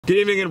Good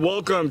evening and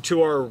welcome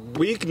to our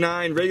Week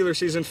 9 regular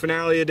season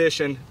finale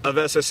edition of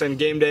SSN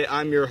Gameday.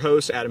 I'm your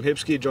host, Adam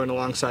Hipsky, joined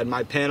alongside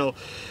my panel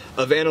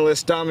of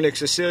analysts Dominic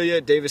Sicilia,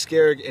 Davis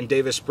Gerig, and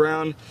Davis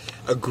Brown.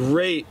 A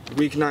great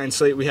Week 9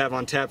 slate we have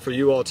on tap for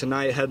you all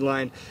tonight,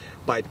 headlined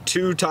by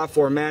two top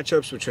 4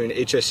 matchups between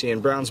HSC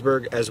and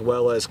Brownsburg, as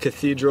well as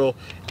Cathedral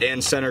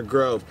and Center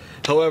Grove.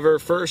 However,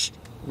 first,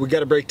 we got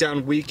to break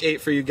down Week 8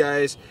 for you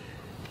guys.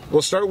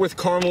 We'll start with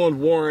Carmel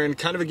and Warren,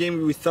 kind of a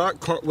game we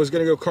thought was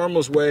going to go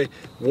Carmel's way.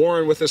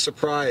 Warren with a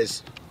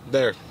surprise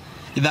there.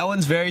 Yeah, that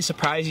one's very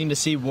surprising to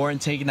see Warren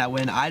taking that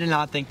win. I did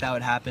not think that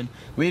would happen.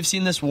 We've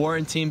seen this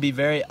Warren team be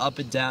very up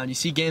and down. You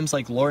see games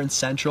like Lawrence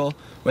Central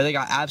where they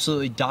got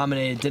absolutely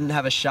dominated, didn't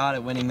have a shot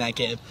at winning that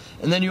game.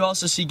 And then you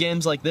also see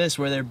games like this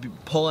where they're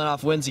pulling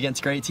off wins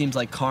against great teams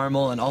like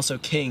Carmel and also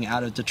King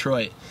out of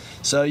Detroit.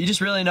 So you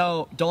just really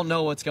don't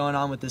know what's going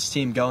on with this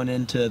team going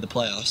into the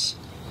playoffs.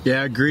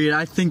 Yeah, agreed.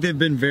 I think they've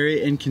been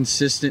very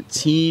inconsistent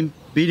team.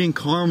 Beating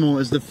Carmel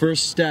is the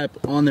first step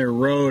on their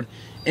road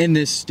in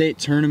this state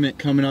tournament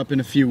coming up in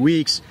a few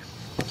weeks.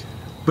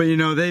 But you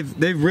know,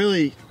 they've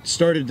really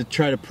started to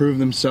try to prove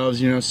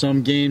themselves. You know,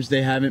 some games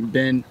they haven't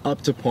been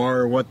up to par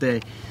or what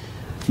they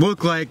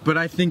look like, but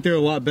I think they're a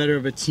lot better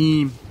of a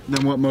team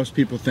than what most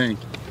people think.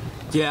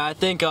 Yeah, I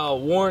think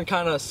Warren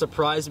kind of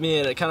surprised me,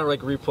 and it kind of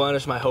like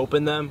replenished my hope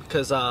in them,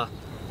 because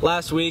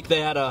last week they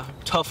had a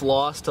tough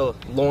loss to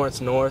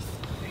Lawrence North.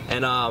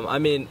 And I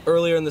mean,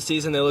 earlier in the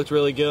season they looked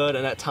really good,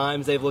 and at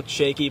times they've looked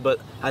shaky, but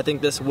I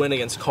think this win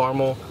against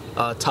Carmel,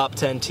 top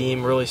 10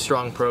 team, really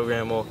strong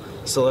program, will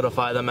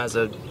solidify them as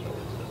a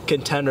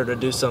contender to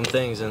do some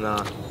things in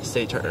the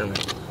state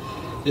tournament.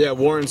 Yeah,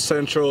 Warren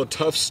Central,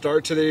 tough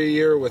start to the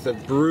year with a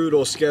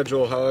brutal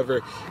schedule.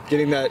 However,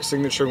 getting that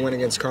signature win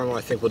against Carmel,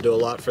 I think, will do a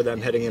lot for them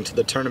heading into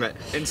the tournament.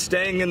 And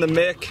staying in the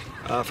mix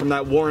from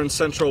that Warren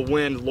Central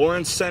win,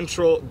 Lawrence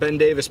Central, Ben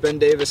Davis. Ben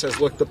Davis has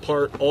looked the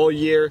part all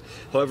year.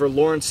 However,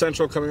 Lawrence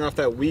Central coming off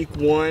that Week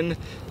 1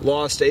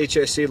 loss to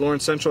HSC,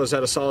 Lawrence Central has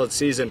had a solid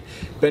season.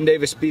 Ben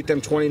Davis beat them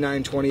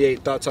 29-28.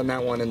 Thoughts on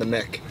that one in the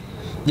mix?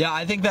 Yeah,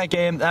 I think that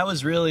game, that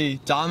was really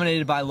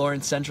dominated by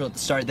Lawrence Central at the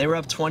start. They were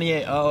up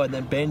 28-0, and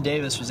then Ben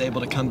Davis was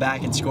able to come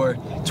back and score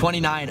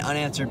 29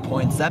 unanswered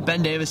points. That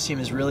Ben Davis team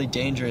is really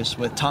dangerous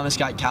with Thomas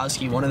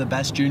Gajkowski, one of the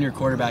best junior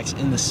quarterbacks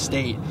in the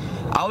state.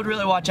 I would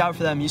really watch out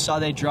for them. You saw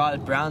they draw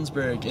at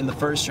Brownsburg in the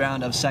first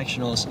round of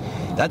sectionals.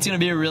 That's going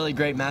to be a really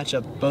great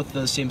matchup. Both of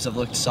those teams have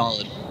looked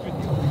solid.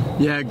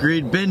 Yeah,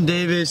 agreed. Ben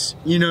Davis,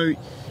 you know,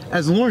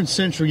 as Lawrence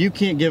Central, you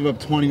can't give up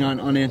 29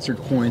 unanswered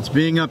points.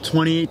 Being up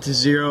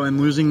 28-0 and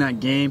losing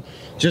that game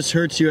just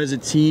hurts you as a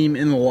team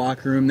in the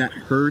locker room. That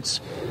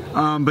hurts.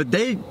 But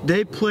they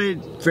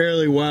played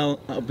fairly well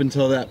up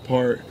until that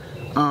part.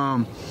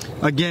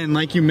 Again,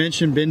 like you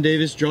mentioned, Ben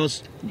Davis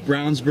draws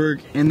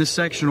Brownsburg in the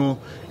sectional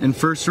in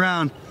first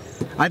round.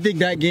 I think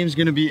that game's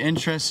going to be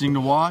interesting to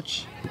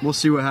watch. We'll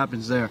see what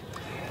happens there.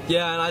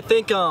 Yeah, and I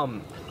think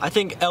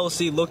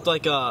LC looked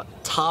like a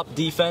top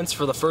defense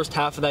for the first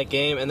half of that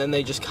game, and then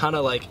they just kind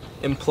of like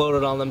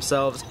imploded on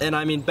themselves. And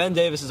I mean, Ben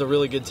Davis is a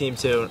really good team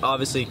too.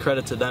 Obviously,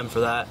 credit to them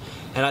for that.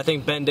 And I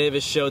think Ben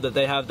Davis showed that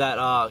they have that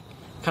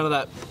kind of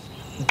that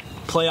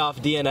playoff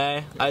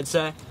DNA, I'd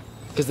say,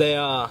 because they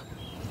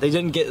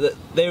didn't get,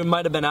 they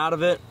might have been out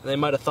of it. They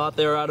might have thought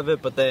they were out of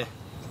it, but they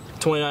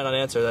 29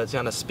 unanswered. That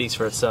kind of speaks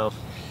for itself.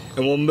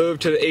 And we'll move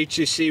to the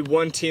HEC.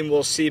 One team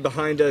we'll see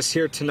behind us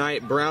here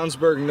tonight,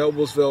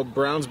 Brownsburg-Noblesville.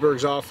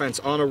 Brownsburg's offense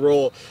on a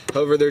roll.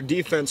 However, their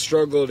defense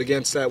struggled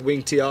against that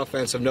wing T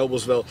offense of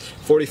Noblesville.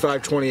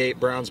 45-28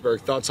 Brownsburg.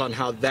 Thoughts on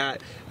how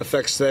that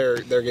affects their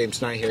game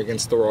tonight here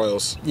against the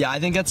Royals? Yeah, I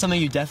think that's something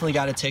you definitely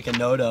got to take a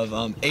note of.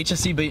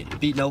 HSC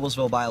beat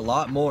Noblesville by a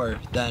lot more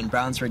than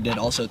Brownsburg did,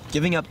 also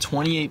giving up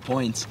 28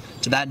 points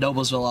to that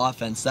Noblesville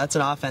offense. That's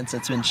an offense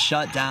that's been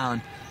shut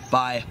down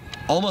by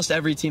almost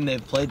every team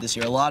they've played this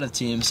year, a lot of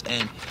teams,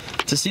 and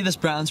to see this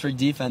Brownsburg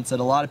defense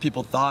that a lot of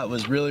people thought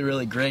was really,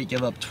 really great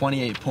give up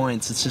 28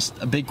 points, it's just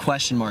a big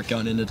question mark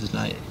going into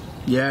tonight.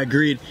 Yeah,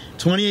 agreed.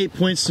 28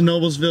 points to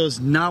Noblesville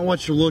is not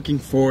what you're looking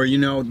for. You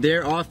know,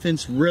 their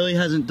offense really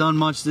hasn't done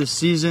much this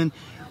season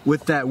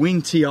with that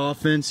wing T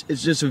offense.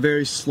 It's just a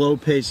very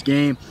slow-paced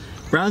game.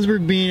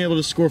 Brownsburg being able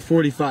to score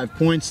 45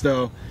 points,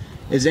 though,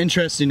 is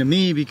interesting to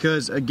me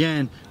because,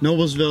 again,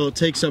 Noblesville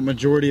takes up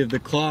majority of the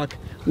clock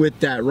with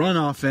that run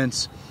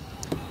offense.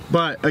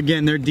 But,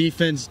 again, their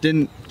defense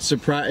didn't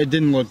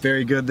look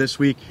very good this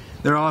week.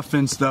 Their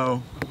offense,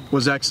 though,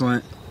 was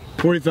excellent.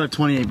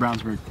 45-28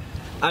 Brownsburg.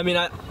 I mean,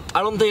 I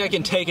don't think I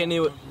can take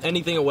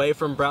anything away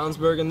from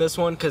Brownsburg in this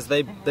one, because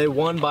they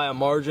won by a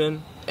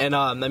margin. And,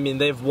 I mean,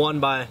 they've won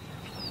by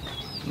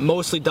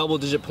mostly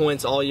double-digit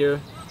points all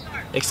year,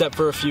 except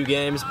for a few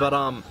games. But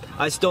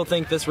I still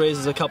think this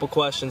raises a couple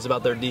questions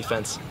about their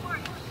defense.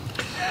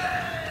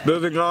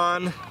 Moving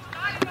on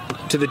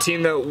To the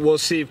team that we'll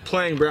see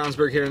playing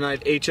Brownsburg here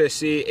tonight,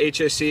 HSC.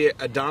 HSC,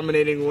 a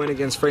dominating win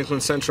against Franklin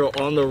Central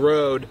on the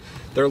road,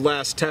 their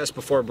last test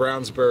before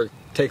Brownsburg.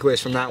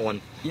 Takeaways from that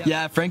one.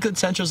 Yeah, Franklin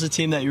Central's a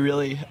team that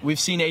we've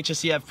seen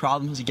HSC have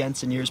problems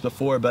against in years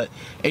before, but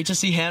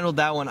HSC handled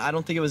that one. I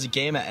don't think it was a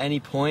game at any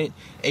point.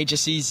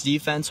 HSC's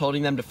defense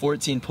holding them to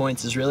 14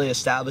 points is really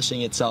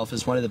establishing itself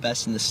as one of the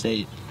best in the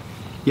state.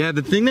 Yeah,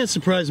 the thing that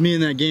surprised me in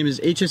that game is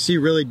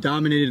HSC really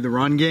dominated the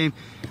run game.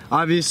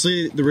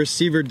 Obviously, the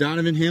receiver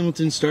Donovan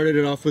Hamilton started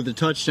it off with a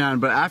touchdown,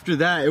 but after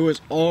that, it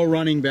was all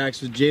running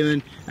backs with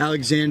Jalen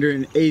Alexander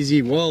and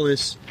AZ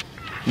Wallace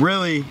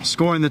really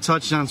scoring the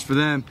touchdowns for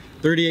them.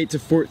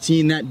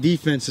 38-14, that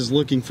defense is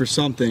looking for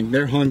something.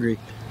 They're hungry.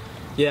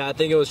 Yeah, I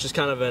think it was just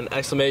kind of an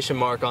exclamation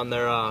mark on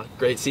their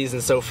great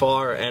season so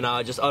far, and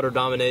just utter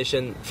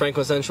domination.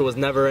 Franklin Central was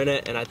never in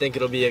it, and I think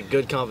it'll be a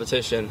good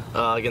competition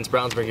against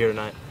Brownsburg here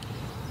tonight.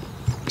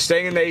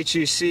 Staying in the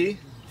HEC,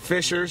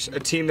 Fishers, a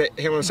team that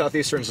Hamilton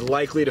Southeastern is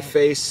likely to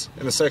face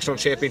in the sectional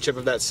championship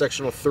of that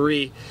sectional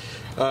 3,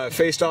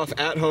 faced off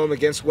at home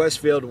against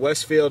Westfield.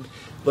 Westfield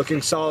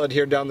looking solid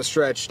here down the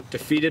stretch,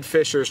 defeated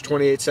Fishers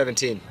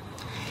 28-17.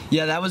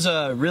 Yeah, that was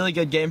a really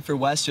good game for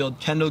Westfield.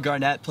 Kendall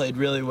Garnett played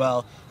really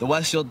well. The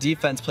Westfield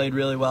defense played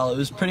really well. It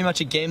was pretty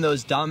much a game that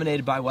was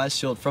dominated by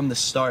Westfield from the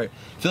start.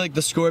 I feel like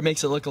the score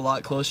makes it look a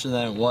lot closer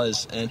than it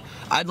was, and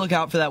I'd look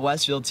out for that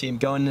Westfield team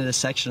going into the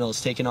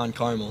sectionals, taking on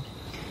Carmel.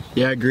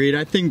 Yeah, agreed.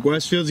 I think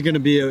Westfield's going to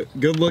be a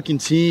good-looking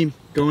team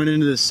going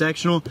into the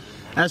sectional.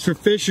 As for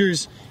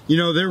Fishers, you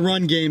know, their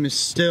run game is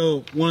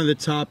still one of the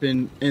top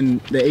in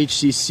the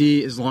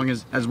HCC as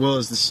well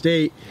as the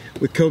state,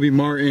 with Kobe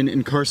Martin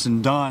and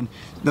Carson Dunn.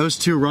 Those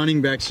two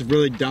running backs have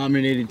really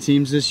dominated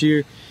teams this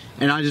year,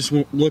 and I just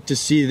look to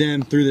see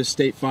them through the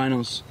state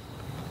finals.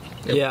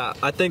 Yep. Yeah,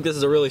 I think this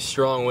is a really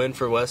strong win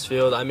for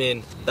Westfield. I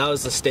mean, that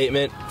was the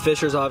statement.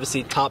 Fishers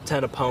obviously top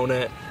 10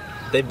 opponent.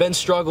 They've been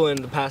struggling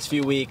the past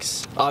few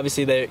weeks.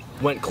 Obviously, they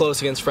went close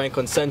against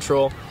Franklin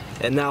Central,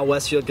 and now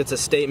Westfield gets a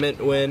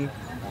statement win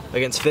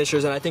against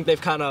Fishers, and I think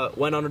they've kind of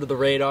went under the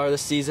radar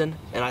this season,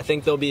 and I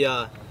think they'll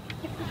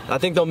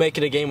make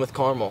it a game with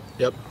Carmel.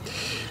 Yep.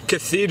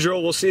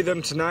 Cathedral, we'll see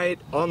them tonight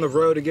on the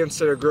road against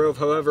Cedar Grove.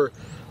 However,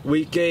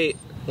 week 8,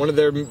 one of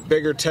their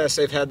bigger tests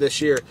they've had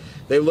this year,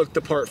 they looked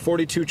the part,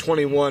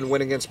 42-21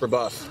 win against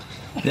Brebeuf.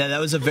 Yeah, that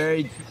was a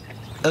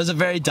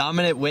very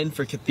dominant win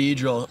for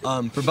Cathedral.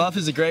 Brebeuf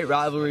is a great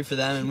rivalry for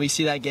them, and we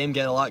see that game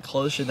get a lot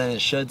closer than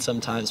it should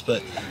sometimes,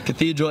 but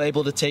Cathedral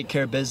able to take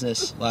care of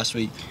business last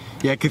week.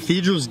 Yeah,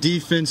 Cathedral's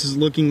defense is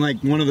looking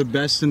like one of the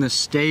best in the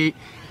state.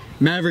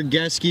 Maverick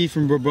Geski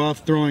from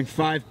Brebeuf throwing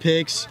 5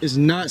 picks is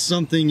not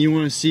something you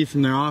want to see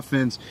from their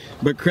offense,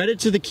 but credit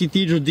to the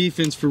Cathedral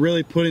defense for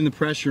really putting the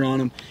pressure on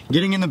them,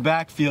 getting in the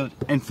backfield,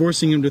 and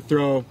forcing them to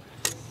throw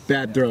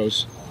bad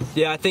throws.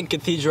 Yeah, I think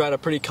Cathedral had a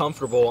pretty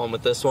comfortable one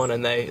with this one,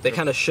 and they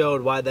kind of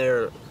showed why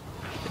they're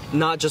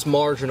not just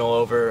marginal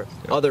over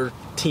other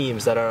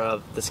teams that are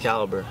of this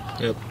caliber.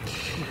 Yep.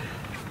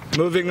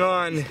 Moving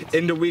on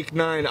into week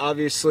 9,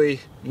 obviously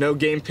no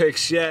game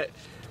picks yet,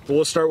 but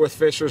we'll start with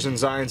Fishers and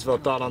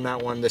Zionsville. Thought on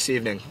that one this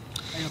evening?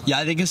 Yeah,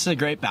 I think this is a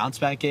great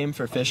bounce-back game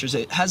for Fishers.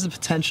 It has the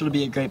potential to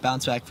be a great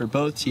bounce-back for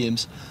both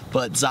teams,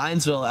 but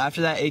Zionsville,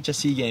 after that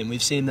HSE game,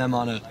 we've seen them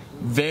on a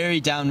very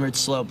downward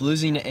slope,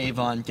 losing to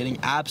Avon, getting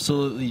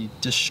absolutely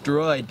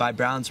destroyed by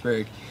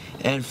Brownsburg,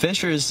 and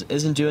Fishers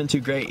isn't doing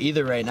too great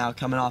either right now,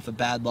 coming off a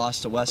bad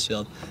loss to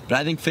Westfield. But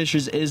I think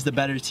Fishers is the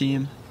better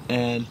team,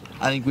 and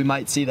I think we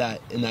might see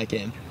that in that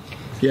game.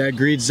 Yeah,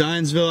 agreed.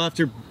 Zionsville,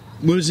 after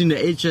losing to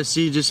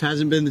HSC, just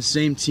hasn't been the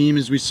same team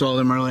as we saw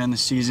them early in the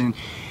season.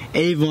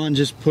 Avon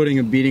just putting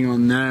a beating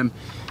on them.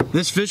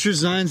 This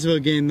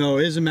Fishers-Zionsville game, though,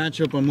 is a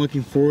matchup I'm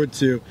looking forward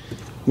to,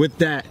 with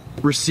that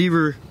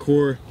receiver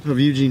core of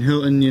Eugene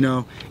Hilton, you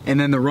know, and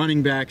then the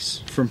running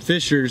backs from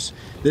Fishers.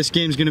 This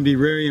game's going to be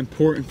very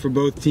important for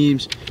both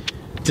teams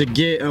to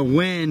get a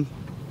win,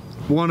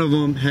 one of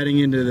them heading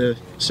into the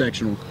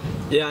sectional.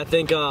 Yeah, I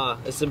think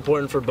it's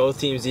important for both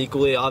teams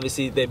equally.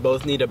 Obviously, they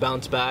both need to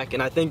bounce back,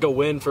 and I think a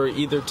win for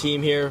either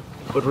team here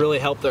would really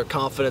help their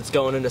confidence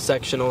going into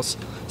sectionals,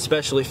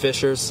 especially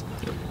Fishers.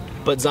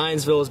 But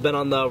Zionsville has been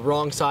on the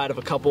wrong side of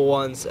a couple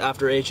ones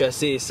after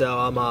HSE, so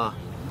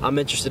I'm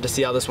interested to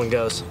see how this one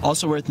goes.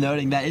 Also worth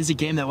noting, that is a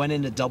game that went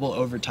into double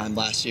overtime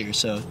last year,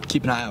 so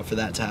keep an eye out for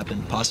that to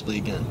happen, possibly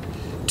again.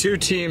 Two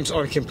teams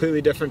on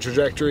completely different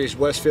trajectories.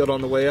 Westfield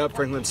on the way up,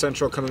 Franklin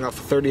Central coming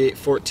off a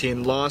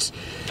 38-14 loss.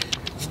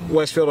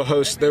 Westfield will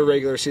host their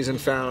regular season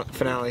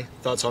finale.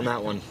 Thoughts on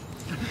that one?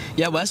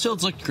 Yeah,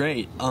 Westfield's looked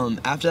great.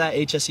 After that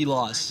HSE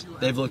loss,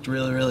 they've looked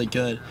really, really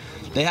good.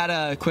 They had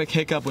a quick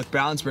hiccup with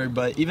Brownsburg,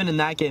 but even in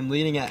that game,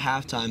 leading at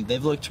halftime,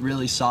 they've looked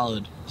really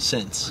solid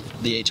since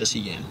the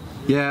HSE game.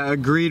 Yeah,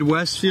 agreed.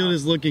 Westfield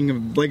is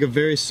looking like a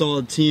very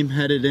solid team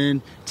headed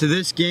in to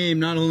this game,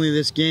 not only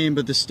this game,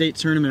 but the state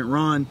tournament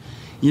run.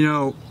 You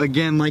know,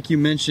 again, like you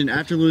mentioned,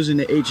 after losing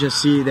to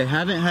HSC, they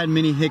haven't had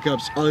many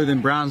hiccups other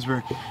than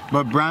Brownsburg,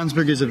 but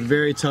Brownsburg is a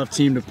very tough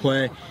team to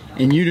play,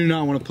 and you do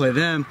not want to play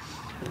them.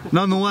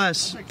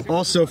 Nonetheless,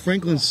 also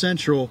Franklin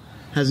Central,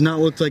 has not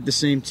looked like the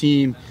same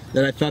team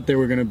that I thought they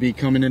were going to be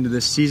coming into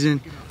this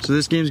season. So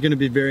this game is going to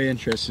be very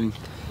interesting.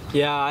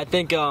 Yeah, I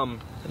think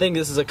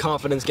this is a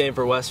confidence game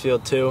for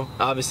Westfield too.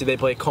 Obviously, they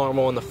play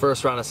Carmel in the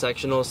first round of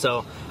sectionals,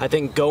 so I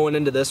think going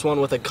into this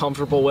one with a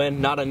comfortable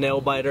win, not a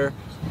nail biter,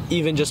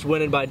 even just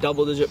winning by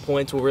double-digit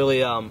points will really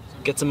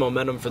get some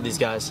momentum for these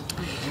guys.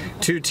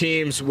 Two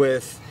teams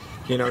with,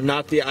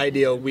 not the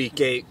ideal week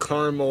 8.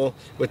 Carmel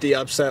with the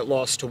upset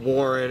loss to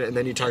Warren, and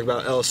then you talk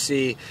about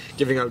LC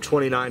giving up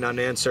 29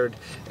 unanswered,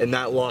 and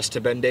that loss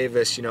to Ben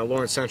Davis.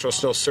 Lawrence Central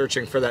still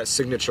searching for that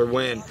signature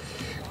win.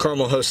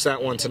 Carmel hosts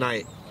that one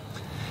tonight.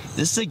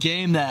 This is a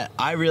game that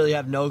I really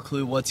have no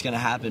clue what's going to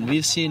happen.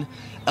 We've seen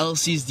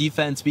LC's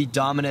defense be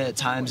dominant at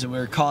times, and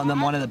we're calling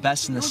them one of the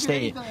best in the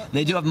state.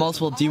 They do have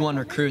multiple D1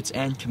 recruits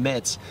and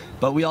commits,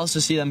 but we also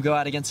see them go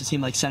out against a team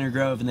like Center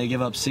Grove and they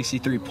give up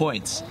 63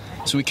 points.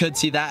 So we could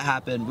see that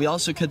happen. We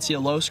also could see a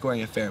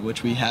low-scoring affair,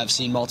 which we have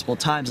seen multiple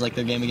times, like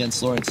their game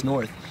against Lawrence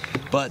North.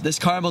 But this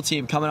Carmel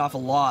team coming off a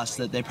loss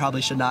that they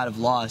probably should not have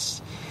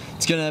lost,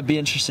 it's going to be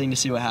interesting to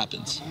see what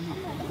happens.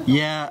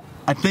 Yeah,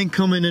 I think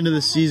coming into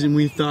the season,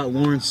 we thought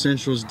Lawrence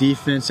Central's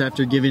defense,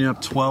 after giving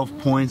up 12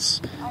 points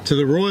to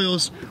the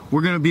Royals,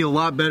 were going to be a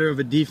lot better of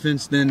a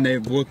defense than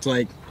they've looked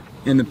like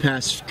in the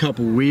past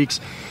couple weeks.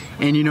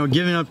 And,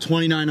 giving up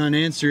 29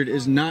 unanswered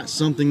is not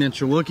something that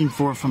you're looking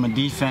for from a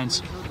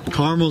defense.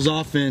 Carmel's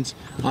offense,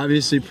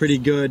 obviously pretty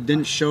good,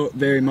 didn't show it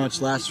very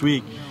much last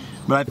week.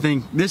 But I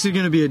think this is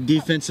going to be a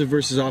defensive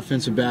versus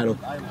offensive battle.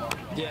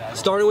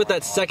 Starting with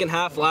that second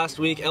half last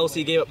week,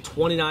 LC gave up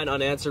 29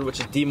 unanswered, which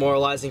is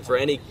demoralizing for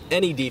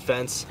any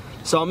defense.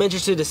 So I'm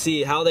interested to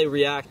see how they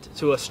react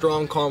to a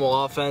strong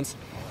Carmel offense,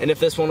 and if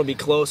this one will be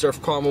close or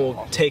if Carmel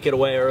will take it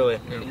away early.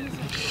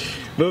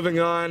 Moving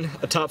on,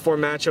 a top 4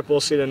 matchup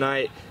we'll see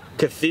tonight.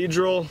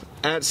 Cathedral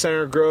at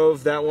Center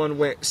Grove. That one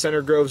went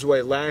Center Grove's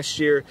way last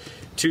year.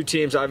 Two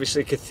teams,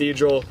 obviously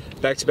Cathedral,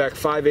 back-to-back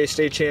 5A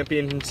state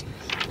champions.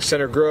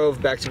 Center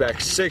Grove, back-to-back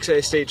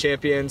 6A state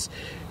champions.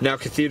 Now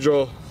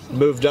Cathedral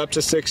moved up to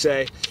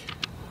 6A.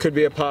 Could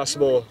be a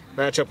possible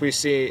matchup we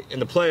see in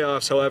the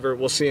playoffs. However,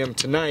 we'll see them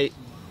tonight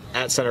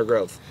at Center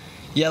Grove.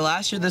 Yeah,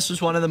 last year this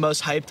was one of the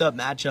most hyped up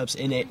matchups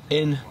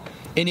in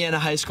Indiana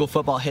high school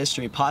football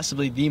history,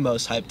 possibly the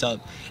most hyped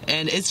up.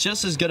 And it's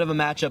just as good of a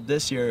matchup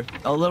this year.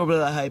 A little bit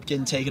of the hype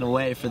getting taken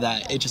away for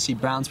that HSC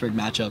Brownsburg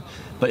matchup.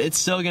 But it's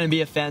still going to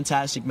be a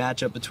fantastic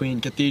matchup between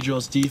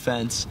Cathedral's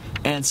defense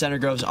and Center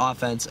Grove's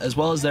offense, as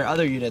well as their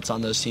other units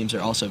on those teams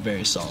are also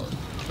very solid.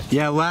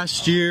 Yeah,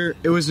 last year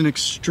it was an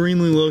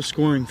extremely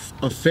low-scoring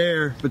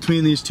affair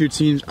between these two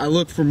teams. I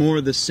look for more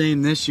of the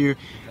same this year,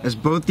 as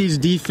both these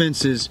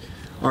defenses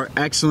are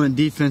excellent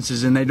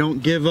defenses and they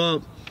don't give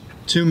up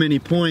too many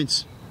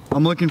points.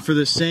 I'm looking for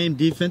the same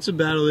defensive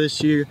battle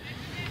this year,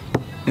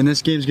 and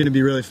this game's going to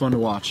be really fun to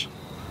watch.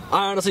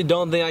 I honestly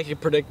don't think I can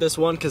predict this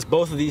one because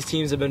both of these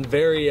teams have been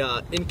very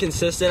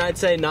inconsistent. I'd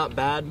say not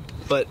bad,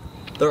 but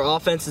their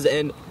offenses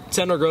and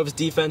Center Grove's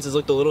defense has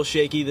looked a little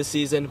shaky this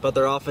season, but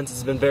their offense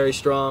has been very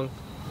strong,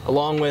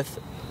 along with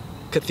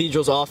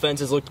Cathedral's offense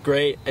has looked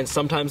great, and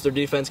sometimes their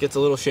defense gets a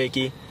little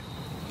shaky.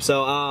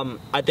 So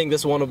I think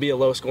this one will be a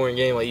low-scoring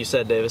game, like you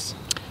said, Davis.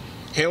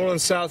 Hamilton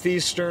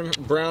Southeastern,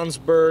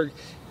 Brownsburg,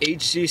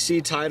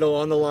 HCC title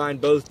on the line.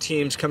 Both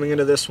teams coming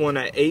into this one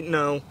at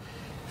 8-0.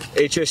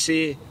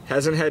 HSC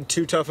hasn't had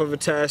too tough of a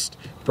test.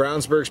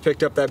 Brownsburg's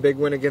picked up that big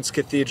win against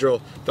Cathedral.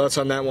 Thoughts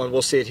on that one?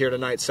 We'll see it here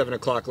tonight, 7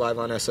 o'clock live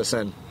on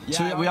SSN.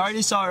 Yeah, so we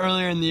already saw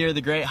earlier in the year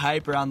the great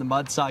hype around the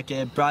Mudsock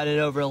game. Brought in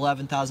over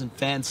 11,000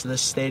 fans to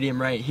this stadium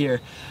right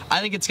here.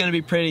 I think it's going to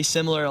be pretty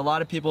similar. A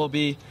lot of people will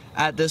be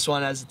at this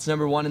one as it's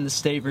number 1 in the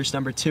state versus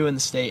number 2 in the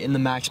state in the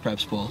Max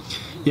Preps Bowl.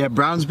 Yeah,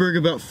 Brownsburg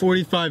about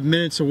 45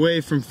 minutes away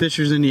from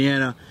Fishers,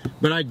 Indiana,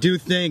 but I do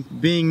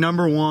think being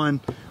number 1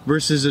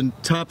 versus a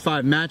top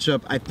 5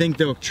 matchup, I think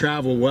they'll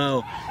travel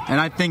well. And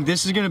I think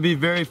this is going to be a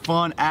very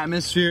fun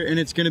atmosphere, and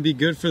it's going to be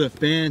good for the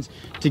fans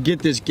to get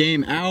this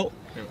game out,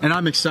 and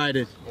I'm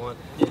excited.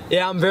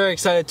 Yeah, I'm very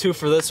excited too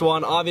for this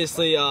one.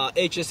 Obviously,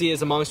 HSE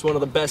is amongst one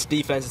of the best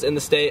defenses in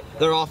the state.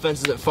 Their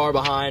offense isn't far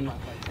behind.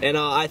 And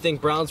I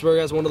think Brownsburg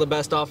has one of the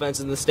best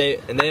offenses in the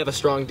state, and they have a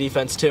strong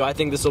defense too. I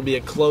think this will be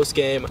a close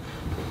game,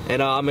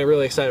 and I'm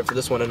really excited for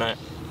this one tonight.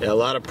 Yeah, a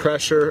lot of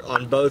pressure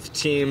on both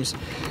teams.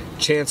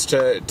 Chance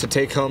to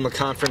take home a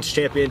conference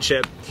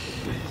championship.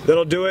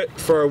 That'll do it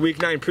for our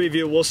Week 9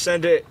 preview. We'll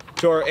send it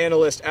to our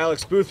analyst,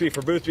 Alex Boothby,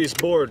 for Boothby's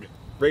Board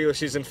regular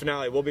season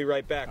finale. We'll be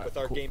right back with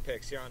our game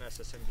picks here on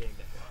SSN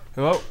Gameday.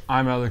 Hello,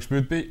 I'm Alex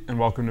Boothby, and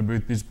welcome to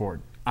Boothby's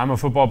Board. I'm a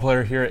football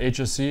player here at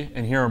HSC,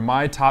 and here are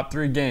my top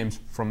 3 games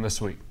from this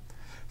week.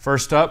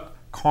 First up,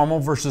 Carmel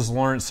versus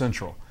Lawrence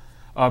Central.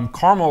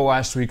 Carmel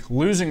last week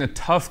losing a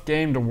tough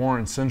game to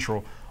Warren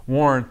Central.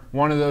 Warren,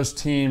 one of those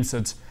teams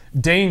that's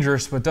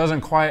dangerous but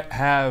doesn't quite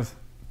have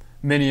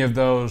many of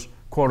those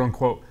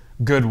quote-unquote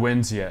good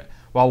wins yet.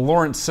 While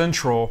Lawrence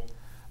Central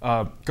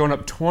going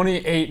up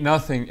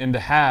 28-0 into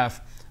half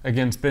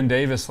against Ben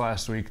Davis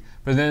last week,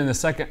 but then in the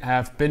second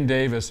half, Ben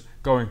Davis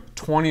going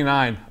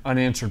 29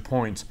 unanswered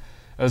points.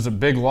 It was a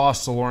big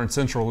loss to Lawrence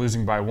Central,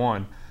 losing by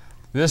 1.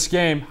 This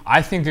game,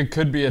 I think it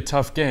could be a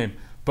tough game.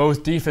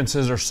 Both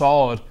defenses are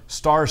solid.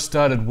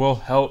 Star-studded will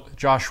help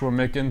Joshua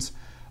Mickens,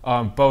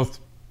 both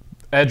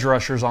edge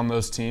rushers on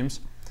those teams.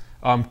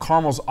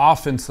 Carmel's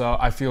offense, though,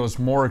 I feel is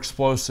more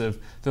explosive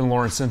than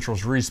Lawrence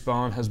Central's. Reese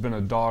Bowen has been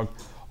a dog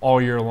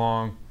all year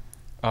long,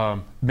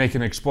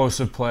 making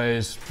explosive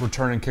plays,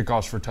 returning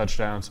kickoffs for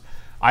touchdowns.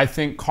 I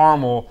think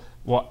Carmel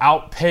will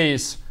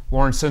outpace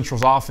Lawrence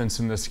Central's offense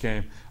in this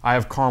game. I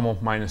have Carmel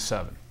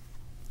 -7.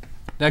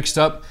 Next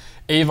up,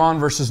 Avon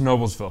versus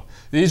Noblesville.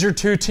 These are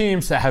two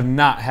teams that have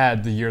not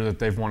had the year that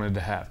they've wanted to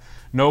have.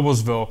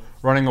 Noblesville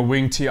running a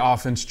wing T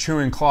offense,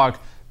 chewing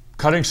clock,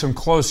 cutting some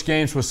close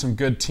games with some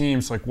good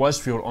teams like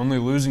Westfield, only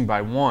losing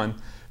by 1.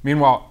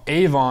 Meanwhile,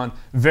 Avon,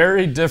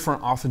 very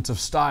different offensive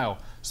style,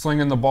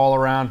 slinging the ball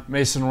around.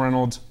 Mason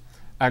Reynolds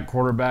at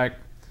quarterback.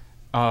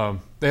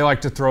 They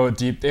like to throw it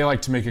deep. They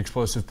like to make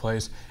explosive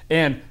plays.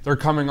 And they're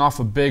coming off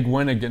a big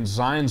win against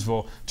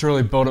Zionsville to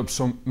really build up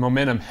some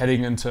momentum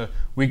heading into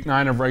Week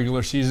 9 of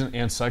regular season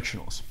and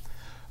sectionals.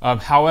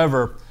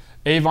 However,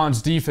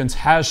 Avon's defense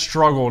has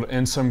struggled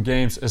in some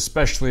games,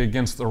 especially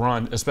against the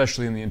run,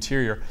 especially in the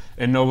interior,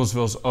 and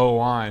Noblesville's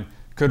O-line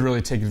could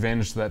really take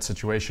advantage of that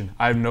situation.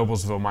 I have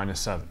Noblesville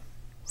 -7.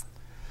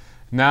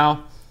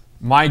 Now,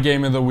 my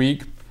game of the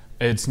week,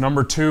 it's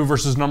number 2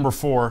 versus number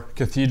 4,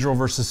 Cathedral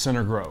versus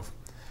Center Grove.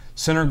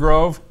 Center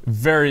Grove,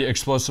 very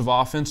explosive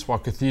offense, while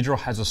Cathedral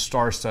has a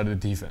star-studded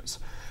defense.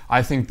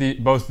 I think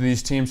both of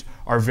these teams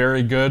are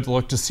very good.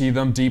 Look to see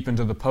them deep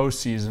into the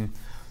postseason.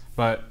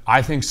 But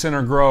I think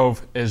Center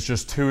Grove is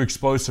just too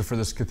explosive for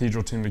this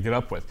Cathedral team to get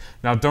up with.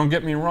 Now, don't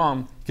get me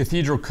wrong.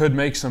 Cathedral could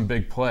make some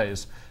big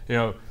plays. You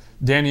know,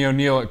 Danny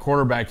O'Neill at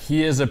quarterback,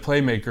 he is a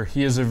playmaker.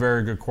 He is a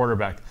very good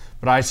quarterback.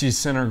 But I see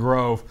Center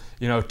Grove,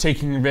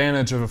 taking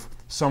advantage of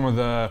some of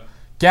the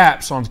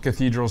gaps on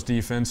Cathedral's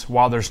defense.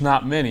 While there's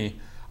not many,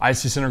 I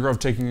see Center Grove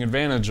taking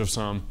advantage of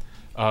some.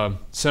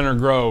 Center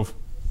Grove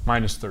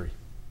 -3.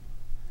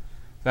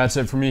 That's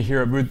it for me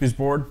here at Boothby's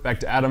Board. Back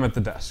to Adam at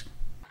the desk.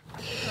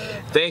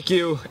 Thank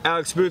you,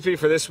 Alex Boothby,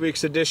 for this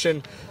week's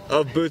edition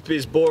of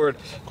Boothby's Board.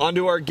 On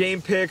to our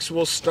game picks.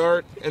 We'll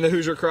start in the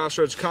Hoosier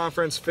Crossroads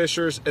Conference,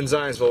 Fishers and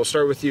Zionsville. We'll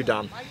start with you,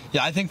 Dom.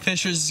 Yeah, I think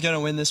Fishers is going to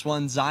win this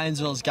one.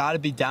 Zionsville's got to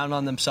be down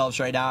on themselves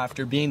right now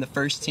after being the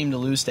first team to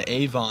lose to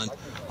Avon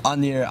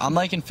on the year. I'm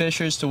liking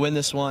Fishers to win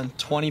this one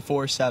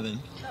 24-7.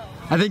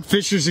 I think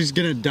Fishers is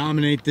going to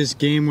dominate this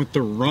game with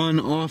the run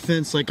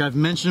offense. Like I've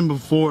mentioned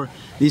before,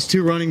 these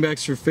two running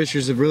backs for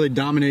Fishers have really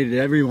dominated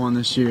everyone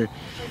this year.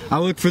 I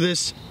look for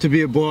this to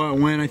be a blowout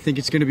win. I think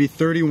it's going to be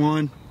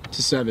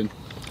 31-7.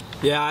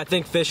 Yeah, I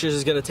think Fishers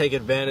is going to take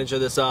advantage of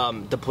this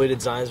depleted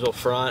Zionsville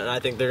front, and I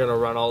think they're going to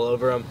run all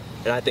over them,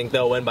 and I think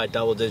they'll win by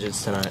double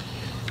digits tonight.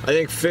 I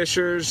think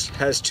Fishers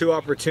has 2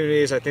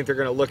 opportunities. I think they're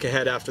going to look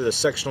ahead after the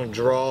sectional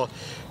draw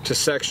to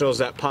sectionals,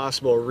 that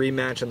possible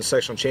rematch in the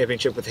sectional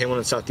championship with Hamilton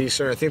and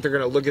Southeastern. I think they're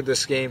going to look at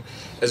this game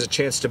as a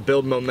chance to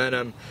build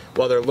momentum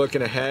while they're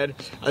looking ahead.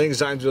 I think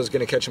Zionsville is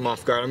going to catch them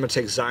off guard. I'm going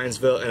to take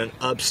Zionsville in an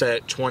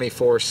upset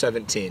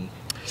 24-17.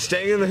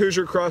 Staying in the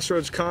Hoosier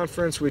Crossroads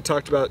Conference, we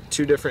talked about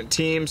 2 different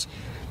teams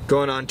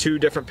going on 2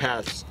 different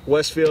paths.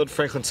 Westfield,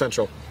 Franklin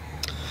Central.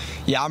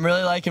 Yeah, I'm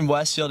really liking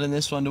Westfield in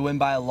this one to win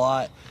by a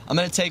lot. I'm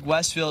going to take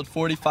Westfield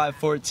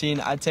 45-14.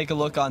 I'd take a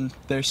look on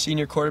their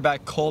senior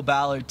quarterback, Cole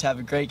Ballard, to have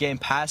a great game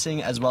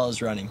passing as well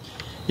as running.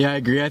 Yeah, I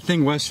agree. I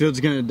think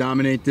Westfield's going to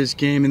dominate this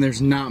game, and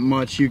there's not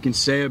much you can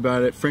say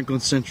about it. Franklin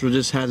Central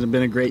just hasn't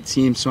been a great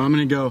team, so I'm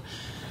going to go,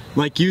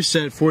 like you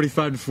said,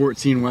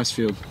 45-14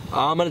 Westfield.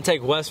 I'm going to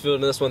take Westfield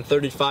in this one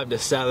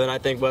 35-7. I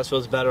think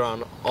Westfield's better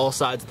on all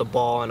sides of the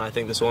ball, and I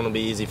think this one will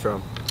be easy for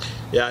them.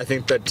 Yeah, I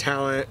think the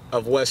talent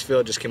of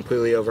Westfield just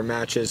completely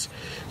overmatches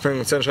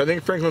Franklin Central. I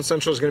think Franklin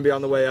Central is going to be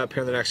on the way up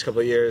here in the next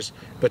couple of years.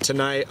 But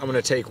tonight, I'm going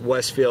to take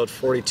Westfield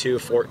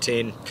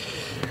 42-14.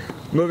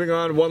 Moving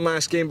on, one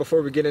last game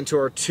before we get into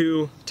our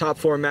 2 top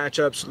 4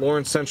 matchups.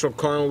 Lawrence Central,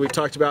 Carmel. We've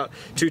talked about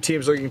 2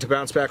 teams looking to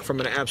bounce back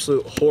from an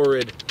absolute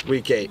horrid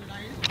Week 8.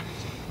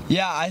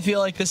 Yeah, I feel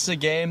like this is a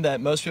game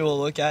that most people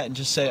look at and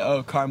just say,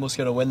 oh, Carmel's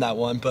going to win that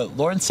one. But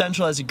Lawrence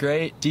Central has a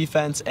great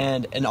defense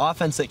and an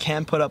offense that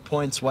can put up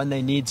points when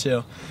they need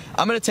to.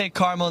 I'm going to take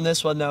Carmel in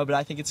this one, though, but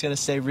I think it's going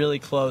to stay really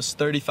close,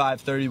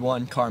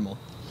 35-31 Carmel.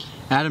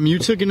 Adam, you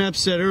took an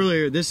upset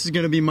earlier. This is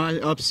going to be my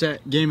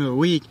upset game of the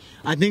week.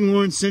 I think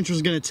Lawrence Central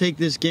is going to take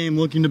this game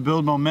looking to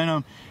build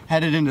momentum,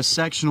 headed into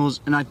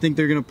sectionals, and I think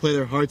they're going to play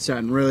their hearts out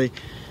and really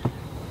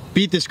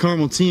beat this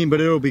Carmel team,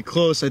 but it'll be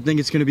close. I think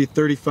it's going to be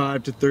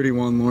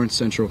 35-31 Lawrence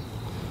Central.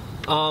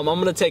 I'm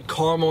going to take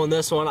Carmel in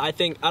this one. I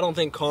don't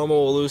think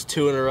Carmel will lose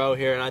 2 in a row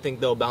here, and I think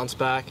they'll bounce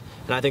back,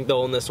 and I think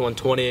they'll win this one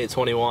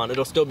 28-21.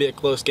 It'll still be a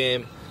close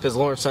game because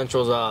Lawrence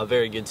Central is a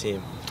very good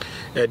team.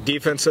 A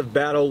defensive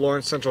battle.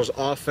 Lawrence Central's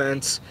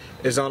offense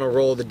is on a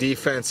roll. The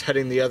defense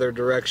heading the other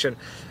direction.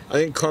 I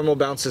think Carmel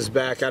bounces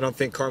back. I don't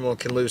think Carmel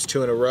can lose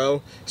 2 in a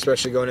row,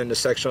 especially going into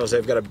sectionals.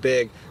 They've got a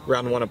big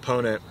round 1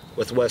 opponent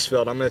with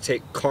Westfield. I'm going to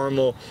take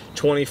Carmel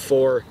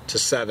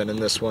 24-7 in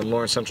this one.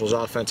 Lawrence Central's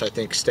offense, I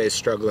think, stays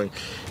struggling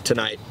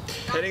tonight.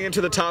 Heading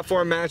into the top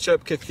 4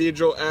 matchup,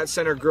 Cathedral at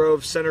Center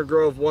Grove. Center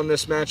Grove won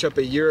this matchup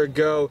a year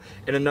ago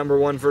in a number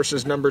 1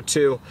 versus number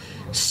 2.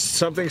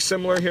 Something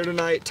similar here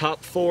tonight,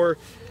 top 4.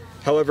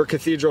 However,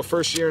 Cathedral,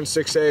 first year in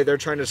 6A, they're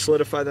trying to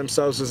solidify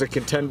themselves as a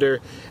contender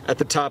at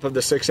the top of the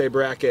 6A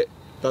bracket.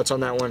 Thoughts on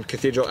that one?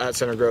 Cathedral at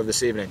Center Grove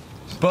this evening.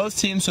 Both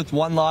teams with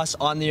 1 loss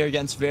on the year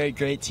against very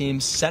great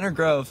teams. Center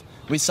Grove,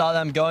 we saw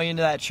them going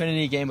into that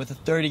Trinity game with a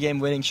 30-game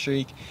winning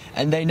streak,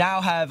 and they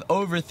now have an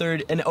over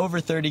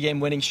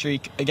 30-game winning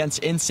streak against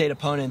in-state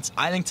opponents.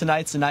 I think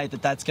tonight's the night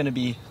that's going to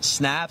be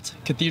snapped.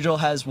 Cathedral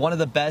has one of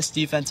the best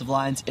defensive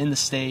lines in the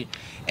state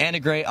and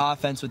a great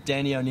offense with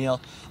Danny O'Neill.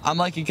 I'm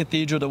liking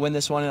Cathedral to win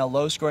this one in a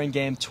low-scoring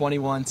game,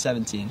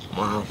 21-17.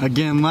 Wow.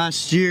 Again,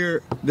 last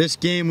year, this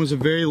game was a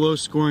very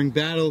low-scoring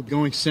battle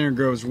going Center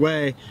Grove's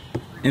way,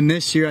 and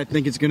this year I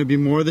think it's going to be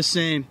more of the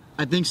same.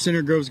 I think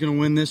Center Grove's going to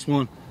win this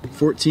one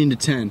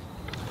 14-10.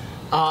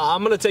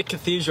 I'm going to take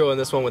Cathedral in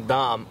this one with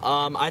Dom.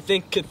 I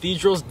think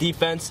Cathedral's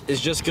defense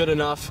is just good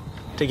enough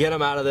to get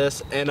them out of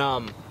this, and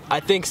I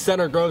think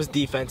Center Grove's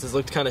defense has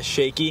looked kind of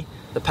shaky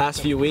the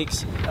past few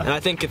weeks, and I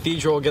think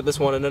Cathedral will get this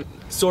one in a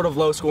sort of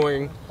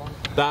low-scoring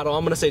battle.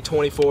 I'm going to say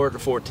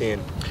 24-14.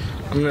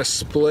 I'm going to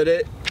split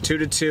it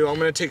 2-2. I'm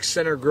going to take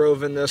Center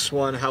Grove in this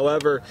one.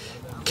 However,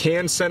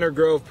 can Center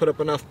Grove put up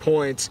enough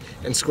points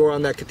and score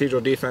on that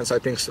Cathedral defense, I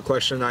think is the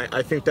question.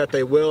 I think that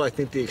they will. I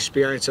think the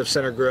experience of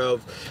Center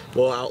Grove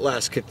will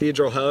outlast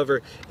Cathedral.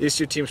 However, these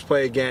 2 teams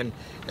play again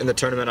in the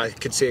tournament. I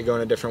could see it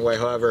going a different way.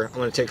 However, I'm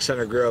going to take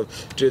Center Grove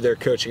due to their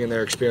coaching and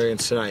their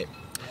experience tonight.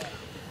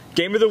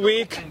 Game of the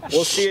week,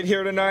 we'll see it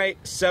here tonight,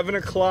 7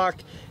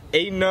 o'clock,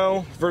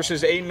 8-0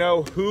 versus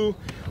 8-0. Who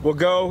will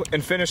go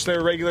and finish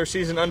their regular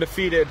season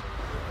undefeated?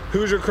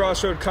 Hoosier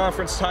Crossroad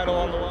Conference title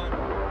on the line.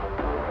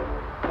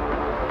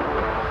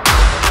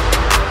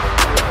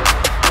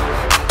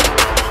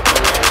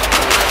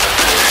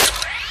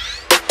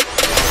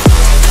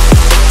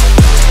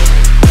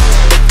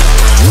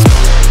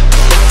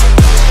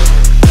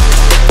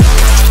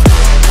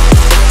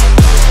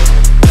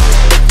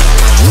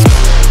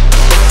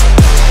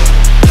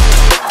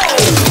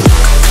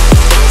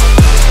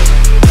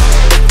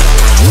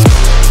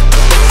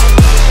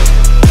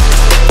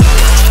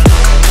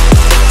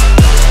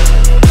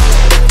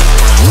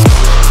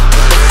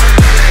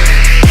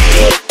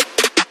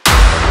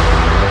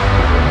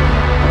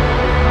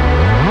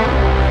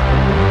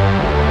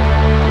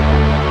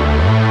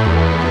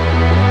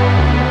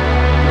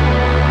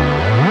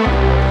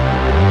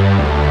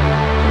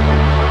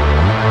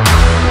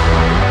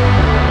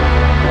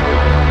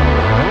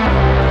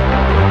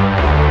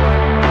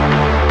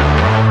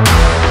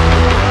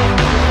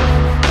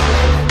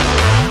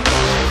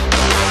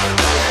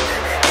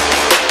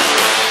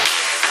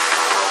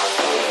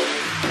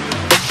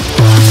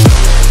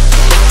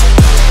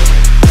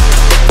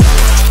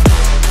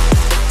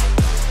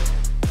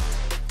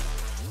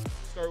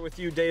 With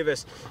you,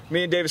 Davis.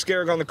 Me and Davis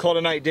Gerig on the call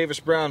tonight.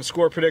 Davis Brown,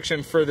 score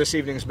prediction for this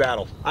evening's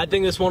battle. I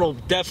think this one will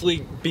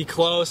definitely be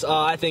close.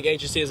 I think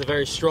HSC has a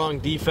very strong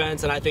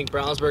defense, and I think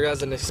Brownsburg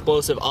has an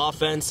explosive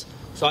offense.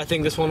 So I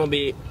think this one will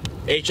be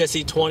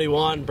HSC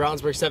 21,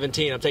 Brownsburg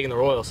 17. I'm taking the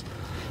Royals.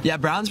 Yeah,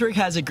 Brownsburg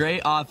has a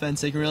great offense.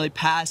 They can really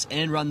pass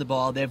and run the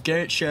ball. They have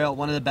Garrett Sherrill,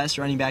 one of the best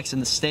running backs in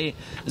the state,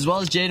 as well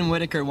as Jaden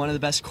Whitaker, one of the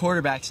best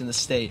quarterbacks in the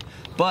state.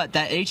 But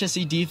that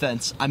HSE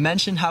defense, I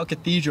mentioned how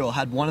Cathedral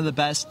had one of the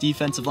best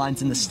defensive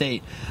lines in the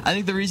state. I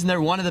think the reason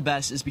they're one of the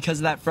best is because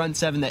of that front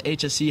 7 that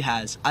HSE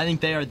has. I think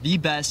they are the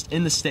best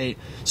in the state.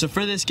 So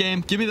for this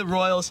game, give me the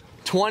Royals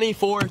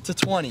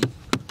 24-20.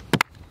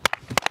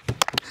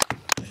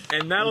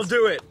 And that'll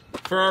do it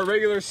for our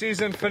regular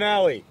season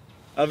finale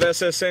of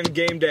SSN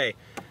Game Day.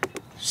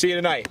 See you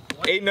tonight.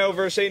 8-0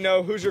 versus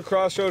 8-0. Hoosier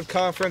Crossroad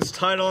Conference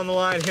title on the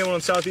line.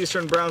 Hamilton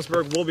Southeastern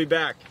Brownsburg will be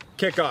back.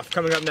 Kickoff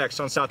coming up next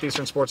on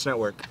Southeastern Sports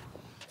Network.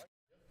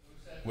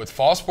 With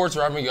fall sports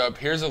wrapping up,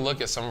 here's a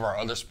look at some of our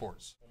other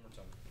sports.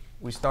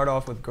 We start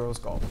off with girls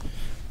golf.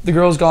 The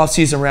girls golf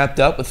season wrapped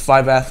up with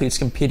 5 athletes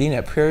competing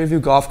at Prairie View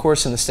Golf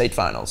Course in the state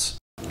finals.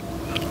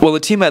 While the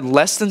team had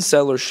less than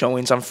stellar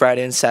showings on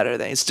Friday and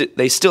Saturday,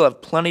 they still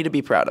have plenty to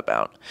be proud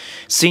about.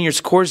 Seniors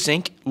Core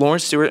Zink, Lauren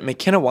Stewart, and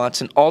McKenna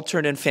Watson all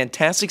turned in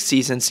fantastic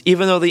seasons,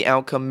 even though the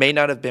outcome may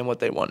not have been what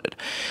they wanted.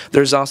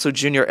 There's also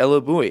junior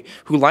Ella Bowie,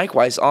 who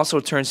likewise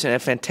also turns in a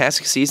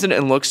fantastic season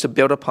and looks to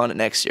build upon it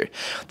next year.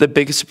 The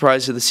biggest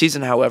surprise of the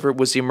season, however,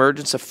 was the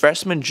emergence of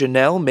freshman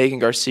Janelle Megan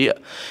Garcia.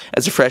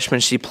 As a freshman,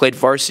 she played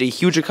varsity, a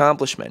huge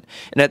accomplishment,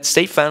 and at the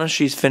state finals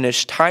she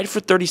finished tied for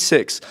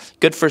 36,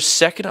 good for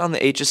second on the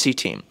HSC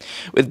team.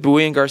 With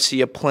Bowie and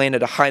Garcia playing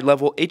at a high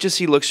level,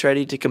 HSC looks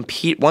ready to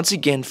compete once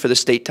again for the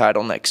state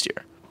title next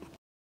year.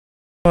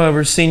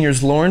 However,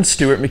 seniors Lauren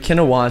Stewart,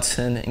 McKenna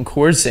Watson, and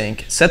Core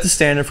Zink set the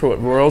standard for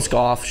what Royals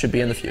golf should be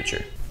in the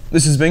future.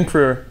 This has been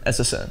Career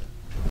SSN.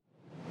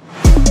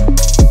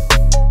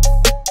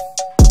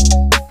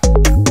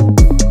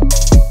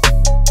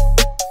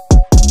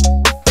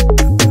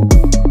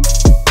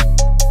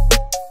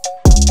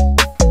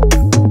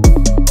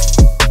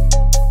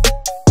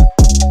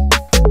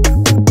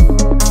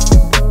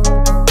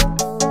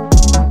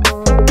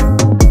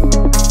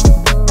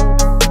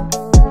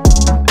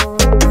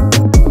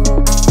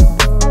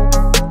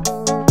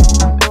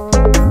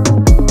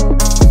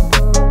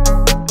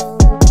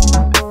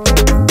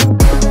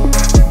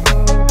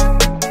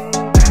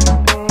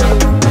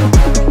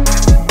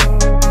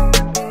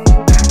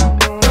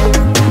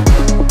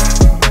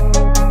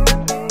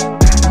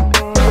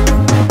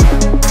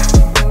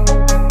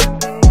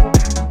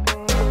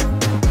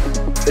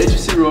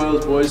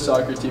 Royals boys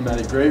soccer team had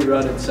a great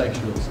run in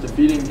sectionals,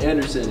 defeating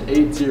Anderson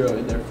 8-0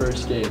 in their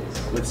first game,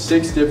 with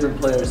 6 different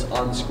players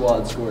on the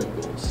squad scoring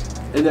goals.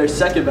 In their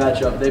second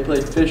matchup, they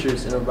played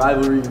Fishers in a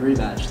rivalry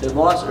rematch. They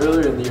lost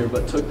earlier in the year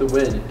but took the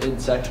win in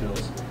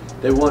sectionals.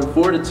 They won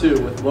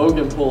 4-2 with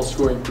Logan Pohl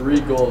scoring 3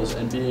 goals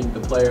and being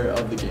the player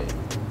of the game.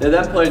 They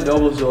then played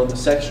Noblesville in the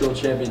sectional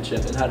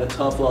championship and had a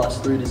tough loss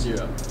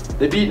 3-0.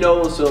 They beat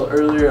Noblesville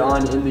earlier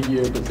on in the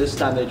year, but this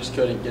time they just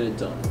couldn't get it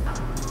done.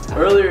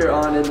 Earlier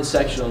on in the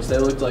sectionals, they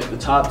looked like the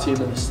top team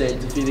in the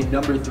state, defeating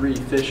number 3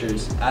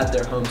 Fishers at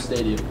their home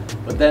stadium,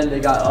 but then they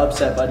got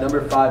upset by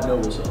number 5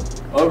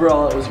 Noblesville.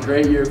 Overall, it was a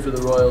great year for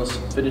the Royals,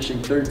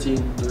 finishing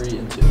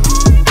 13-3-2.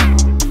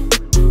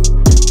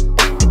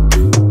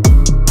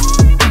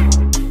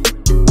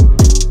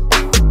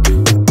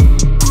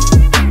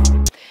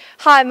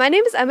 Hi, my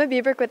name is Emma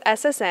Bieberk with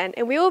SSN,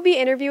 and we will be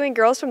interviewing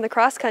girls from the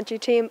cross-country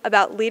team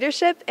about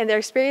leadership and their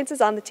experiences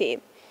on the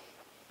team.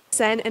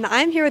 And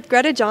I'm here with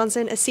Greta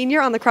Johnson, a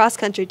senior on the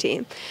cross-country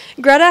team.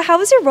 Greta, how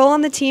has your role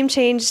on the team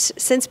changed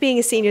since being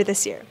a senior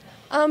this year?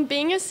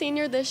 Being a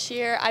senior this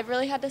year, I've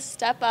really had to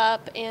step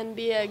up and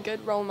be a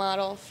good role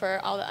model for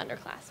all the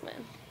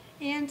underclassmen.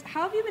 And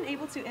how have you been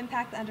able to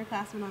impact the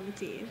underclassmen on the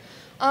team?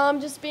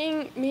 Just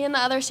being me and the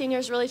other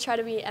seniors really try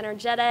to be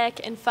energetic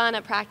and fun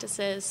at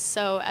practices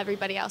so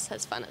everybody else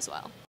has fun as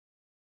well.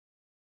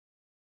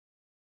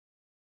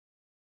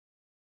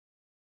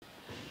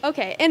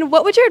 Okay, and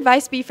what would your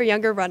advice be for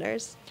younger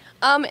runners?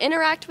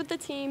 Interact with the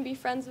team, be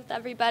friends with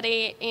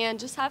everybody, and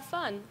just have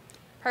fun.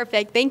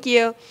 Perfect, thank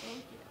you.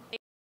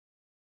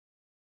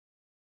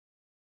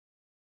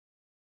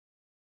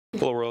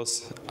 Hello,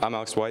 Royals. I'm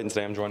Alex White, and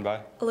today I'm joined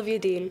by Olivia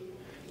Dean.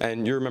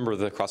 And you're a member of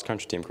the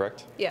cross-country team,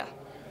 correct? Yeah.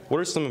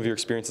 What are some of your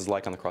experiences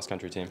like on the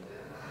cross-country team?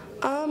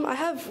 I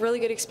have really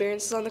good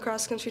experiences on the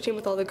cross-country team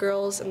with all the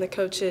girls and the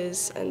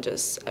coaches and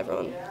just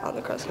everyone on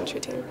the cross-country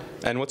team.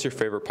 And what's your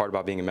favorite part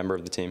about being a member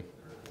of the team?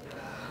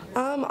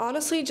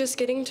 Honestly, just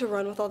getting to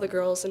run with all the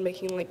girls and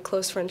making like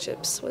close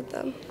friendships with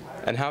them.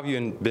 And how have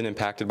you been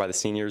impacted by the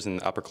seniors and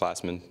the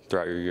upperclassmen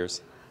throughout your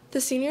years? The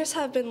seniors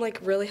have been like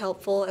really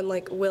helpful and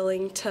like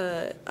willing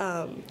to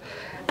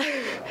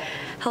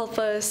help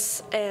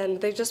us, and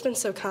they've just been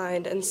so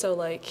kind, and so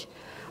like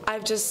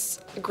I've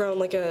just grown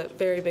like a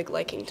very big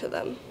liking to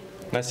them.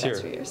 Nice to hear.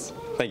 Few years.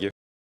 Thank you.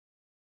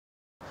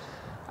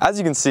 As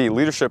you can see,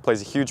 leadership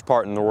plays a huge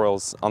part in the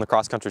Royals on the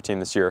cross-country team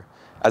this year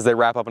as they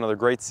wrap up another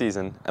great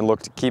season and look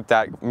to keep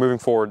that moving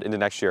forward into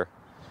next year.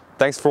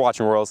 Thanks for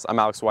watching, Royals. I'm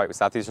Alex White with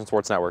Southeastern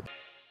Sports Network.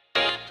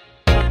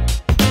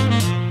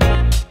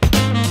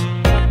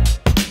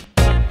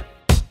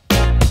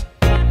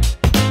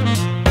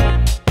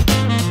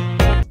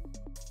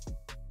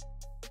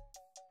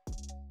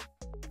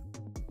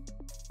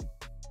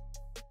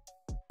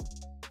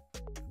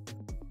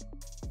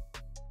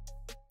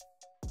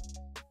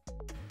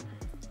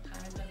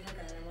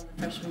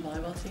 Freshman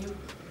volleyball team.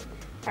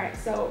 Alright,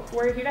 so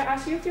we're here to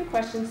ask you a few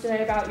questions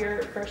today about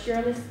your first year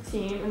on this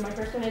team, and my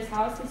first one is,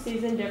 how is the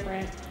season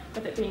different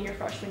with it being your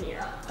freshman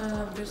year?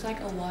 There's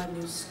like a lot of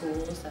new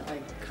schools that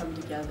like come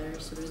together,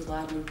 so there's a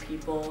lot of new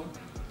people,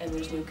 and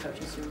there's new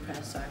coaches to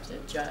impress, so I have to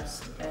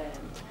adjust and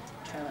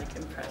try to like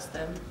impress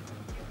them.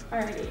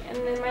 Alrighty, and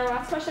then my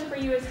last question for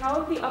you is, how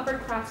have the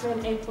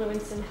upperclassmen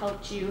influenced and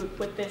helped you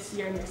with this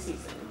year and this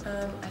season?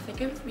 I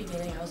think at the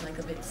beginning I was like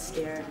a bit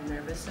scared and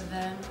nervous of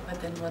them,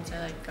 but then once I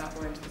like got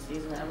more into the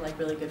season, I'm like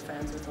really good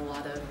friends with a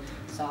lot of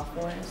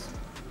sophomores.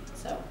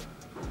 So.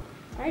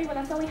 Alright, well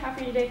that's all we have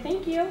for you today.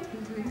 Thank you.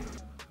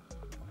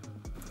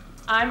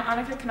 I'm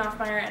Annika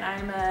Knopfmeyer, and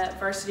I'm a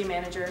varsity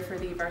manager for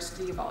the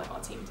varsity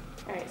volleyball team.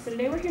 Alright, so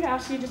today we're here to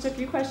ask you just a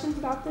few questions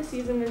about the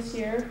season this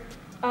year.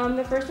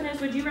 The first one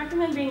is, would you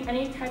recommend being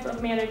any type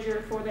of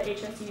manager for the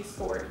HSE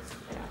sports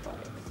and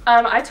athletics?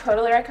 I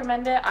totally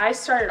recommend it. I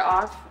started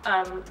off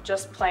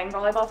just playing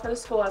volleyball for the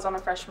school. I was on the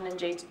freshman and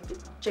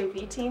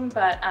JV team,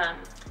 but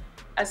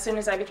as soon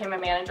as I became a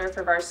manager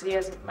for varsity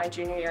as my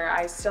junior year,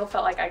 I still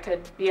felt like I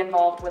could be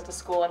involved with the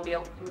school and be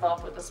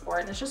involved with the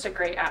sport. And it's just a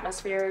great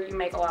atmosphere. You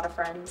make a lot of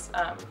friends,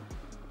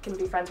 can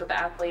be friends with the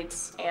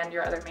athletes and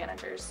your other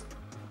managers.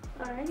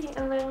 Alrighty,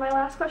 and then my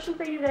last question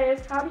for you today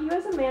is, how do you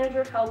as a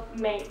manager help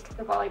make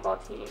the volleyball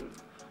team?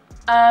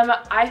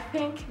 I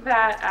think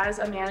that as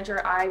a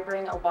manager, I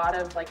bring a lot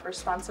of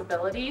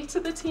responsibility to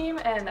the team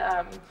and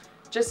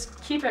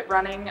just keep it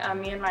running.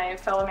 Me and my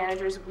fellow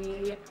managers,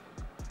 we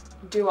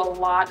do a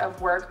lot of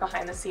work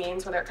behind the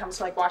scenes, whether it comes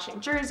to washing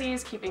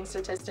jerseys, keeping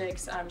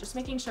statistics, just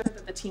making sure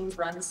that the team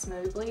runs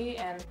smoothly.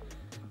 And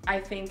I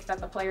think that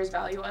the players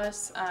value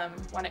us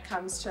when it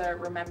comes to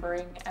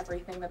remembering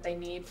everything that they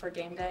need for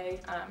game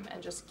day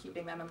and just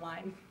keeping them in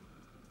line.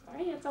 All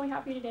right, that's all we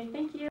have for you today.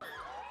 Thank you.